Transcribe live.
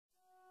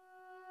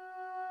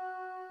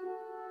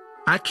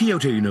At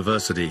Kyoto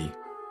University,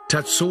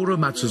 Tatsuro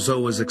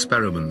Matsuzawa's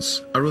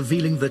experiments are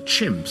revealing that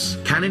chimps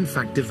can in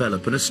fact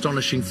develop an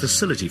astonishing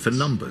facility for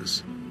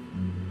numbers.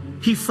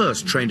 He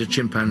first trained a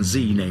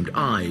chimpanzee named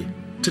I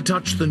to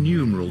touch the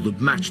numeral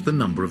that matched the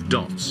number of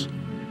dots.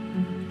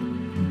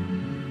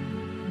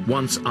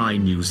 Once I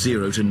knew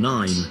 0 to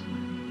 9,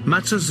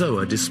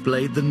 Matsuzawa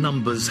displayed the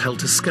numbers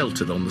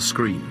helter-skelter on the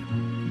screen.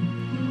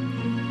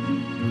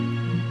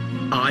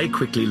 I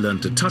quickly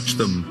learned to touch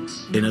them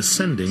in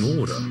ascending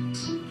order.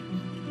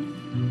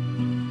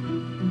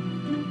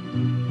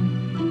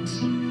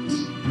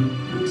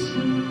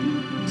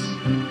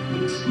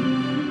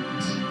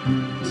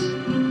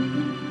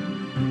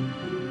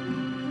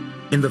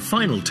 In the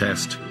final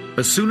test,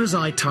 as soon as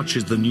I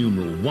touches the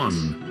numeral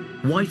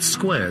 1, white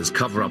squares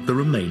cover up the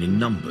remaining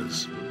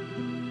numbers.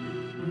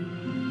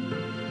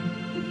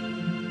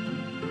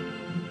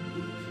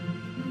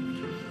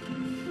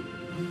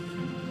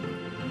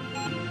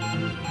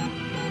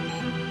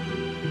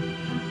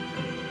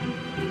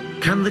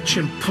 Can the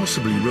chimp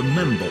possibly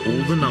remember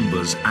all the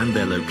numbers and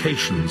their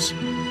locations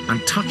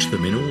and touch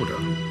them in order?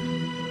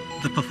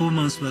 The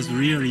performance was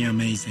really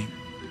amazing.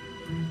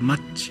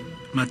 Much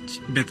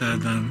better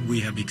than we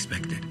have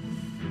expected.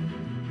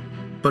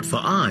 But for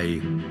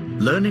I,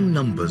 learning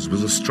numbers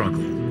was a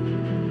struggle.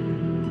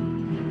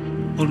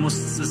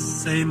 Almost the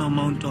same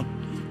amount of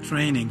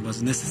training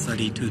was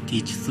necessary to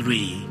teach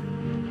 3,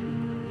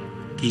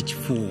 teach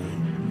 4,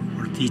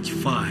 or teach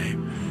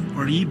 5,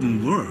 or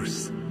even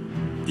worse.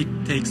 It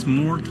takes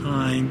more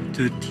time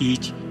to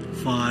teach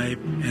 5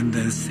 and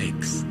then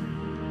 6.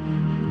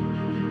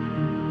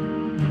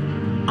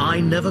 I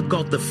never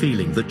got the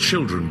feeling that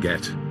children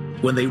get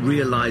when they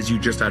realize you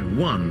just add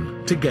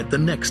 1 to get the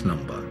next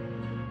number.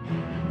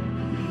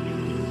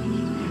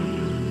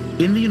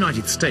 In the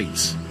United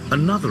States,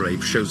 another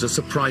ape shows a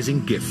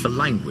surprising gift for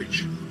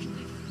language.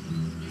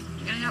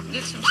 Gonna help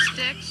get some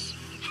sticks?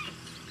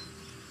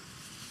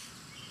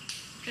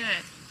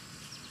 Good.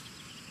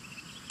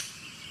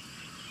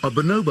 A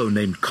bonobo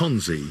named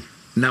Konzi,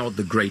 now at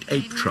the Great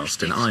Ape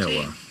Trust in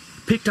Iowa,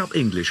 picked up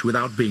English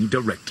without being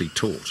directly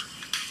taught.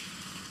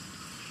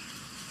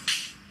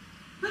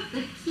 Put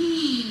the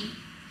key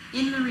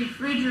in the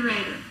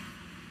refrigerator.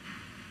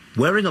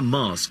 Wearing a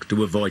mask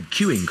to avoid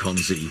cueing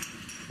Konzi,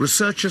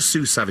 researcher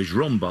Sue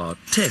Savage-Rombard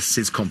tests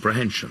his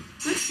comprehension.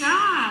 Good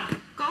job.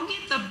 Go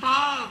get the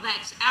ball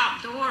that's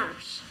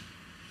outdoors.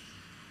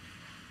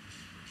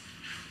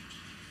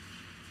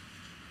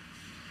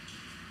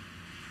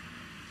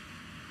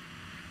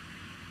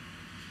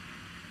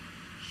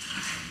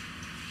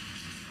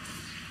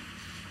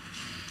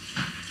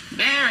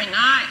 Very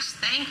nice.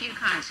 Thank you,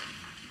 Konzi.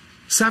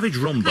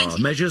 Savage-Rombard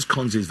measures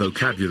Konzi's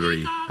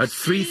vocabulary at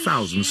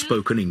 3,000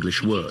 spoken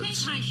English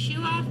words. Take my shoe